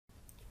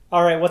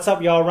Alright, what's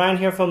up y'all? Ryan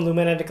here from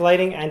Luminetic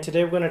Lighting, and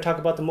today we're going to talk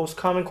about the most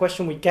common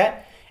question we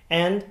get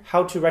and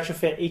how to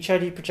retrofit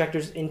HID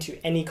projectors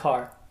into any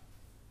car.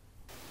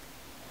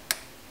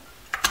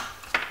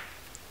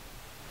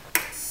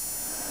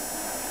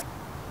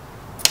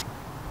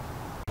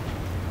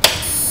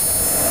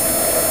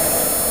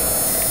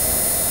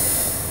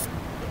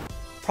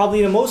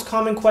 Probably the most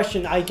common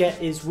question I get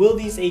is, will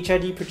these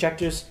HID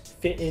projectors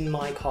fit in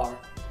my car?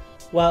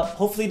 Well,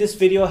 hopefully this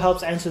video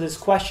helps answer this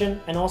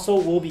question, and also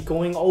we'll be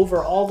going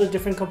over all the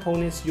different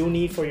components you'll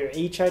need for your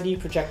HID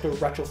projector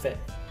retrofit.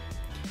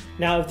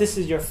 Now, if this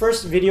is your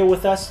first video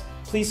with us,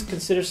 please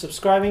consider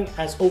subscribing,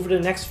 as over the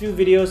next few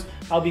videos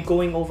I'll be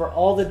going over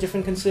all the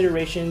different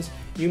considerations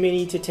you may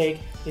need to take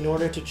in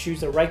order to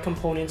choose the right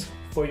components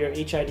for your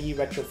HID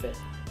retrofit.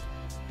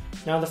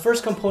 Now, the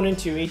first component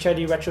to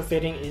HID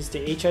retrofitting is the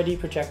HID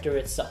projector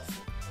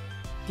itself.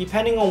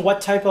 Depending on what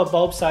type of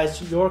bulb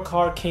size your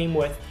car came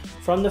with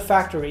from the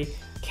factory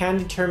can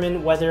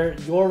determine whether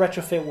your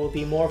retrofit will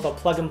be more of a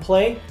plug and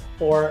play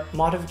or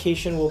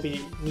modification will be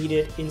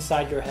needed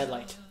inside your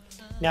headlight.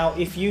 Now,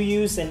 if you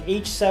use an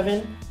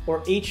H7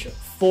 or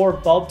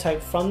H4 bulb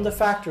type from the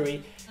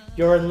factory,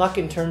 you're in luck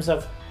in terms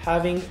of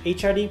having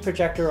HID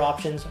projector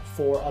options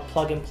for a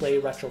plug and play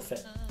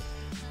retrofit.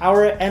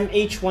 Our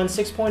MH1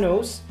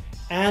 6.0s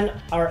and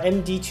our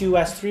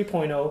MD2S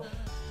 3.0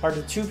 are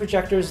the two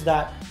projectors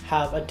that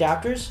have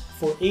adapters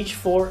for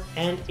H4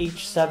 and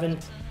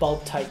H7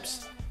 bulb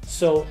types.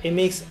 So it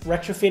makes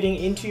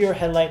retrofitting into your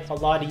headlight a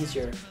lot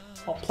easier,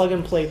 plug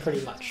and play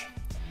pretty much.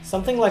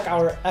 Something like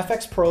our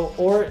FX Pro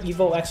or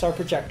evox-r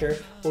projector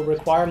will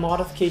require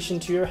modification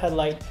to your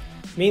headlight,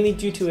 mainly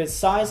due to its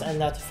size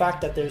and the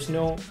fact that there's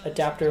no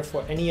adapter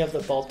for any of the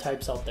bulb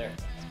types out there.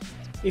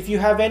 If you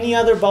have any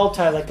other bulb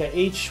type like a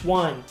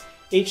H1,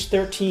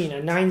 H13,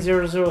 a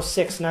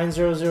 9006,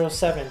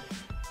 9007,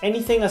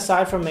 anything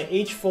aside from an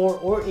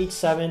H4 or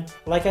H7,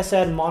 like I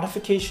said,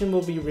 modification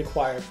will be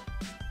required.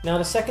 Now,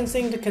 the second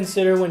thing to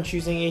consider when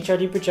choosing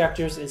HID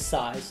projectors is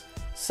size.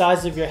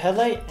 Size of your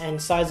headlight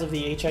and size of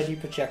the HID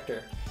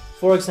projector.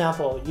 For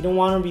example, you don't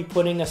want to be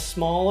putting a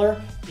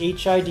smaller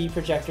HID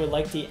projector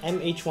like the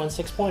MH1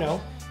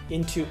 6.0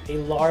 into a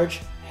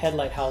large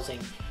headlight housing.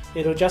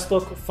 It'll just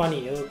look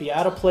funny, it'll be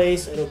out of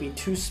place, it'll be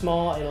too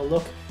small, it'll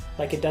look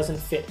like it doesn't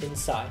fit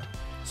inside.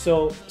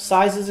 So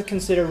size is a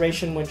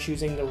consideration when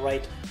choosing the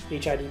right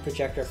HID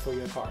projector for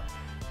your car.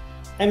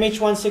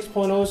 MH1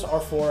 6.0s are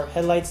for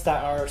headlights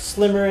that are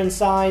slimmer in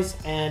size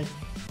and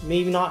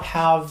maybe not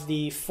have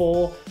the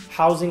full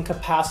housing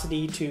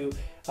capacity to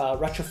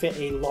retrofit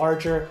a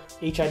larger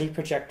HID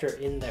projector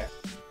in there.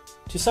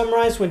 To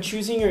summarize, when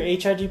choosing your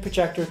HID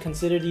projector,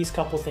 consider these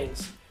couple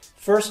things.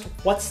 First,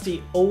 what's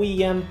the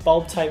OEM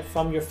bulb type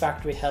from your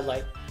factory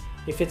headlight?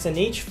 If it's an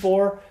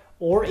H4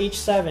 or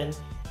H7,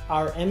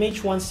 our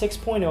MH1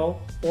 6.0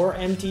 or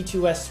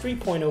MD2S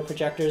 3.0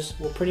 projectors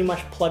will pretty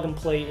much plug and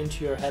play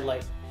into your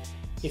headlight.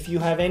 If you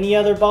have any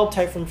other bulb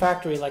type from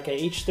factory like a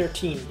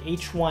H13,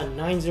 H1,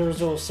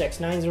 9006,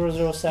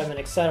 9007,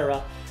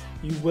 etc.,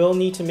 you will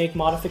need to make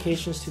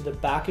modifications to the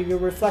back of your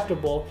reflector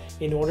bowl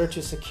in order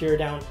to secure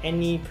down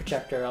any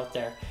projector out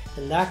there.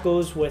 And that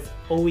goes with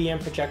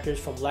OEM projectors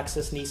from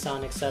Lexus,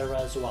 Nissan, etc.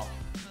 as well.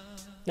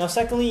 Now,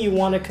 secondly, you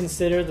want to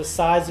consider the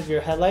size of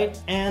your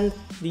headlight and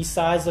the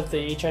size of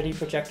the HID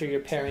projector you're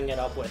pairing it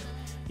up with.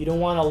 You don't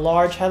want a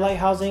large headlight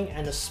housing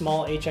and a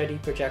small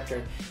HID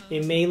projector.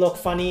 It may look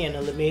funny and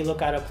it may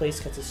look out of place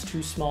because it's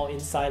too small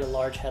inside a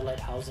large headlight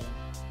housing.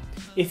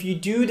 If you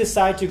do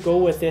decide to go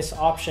with this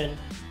option,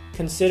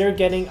 consider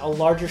getting a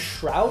larger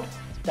shroud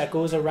that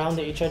goes around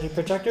the HID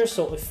projector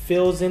so it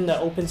fills in the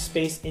open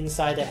space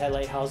inside the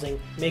headlight housing,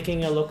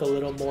 making it look a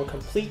little more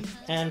complete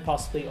and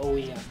possibly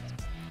OEM.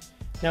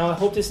 Now, I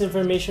hope this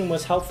information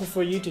was helpful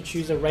for you to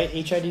choose the right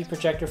HID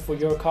projector for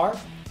your car.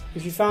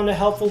 If you found it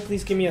helpful,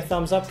 please give me a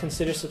thumbs up,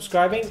 consider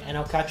subscribing, and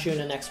I'll catch you in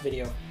the next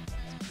video.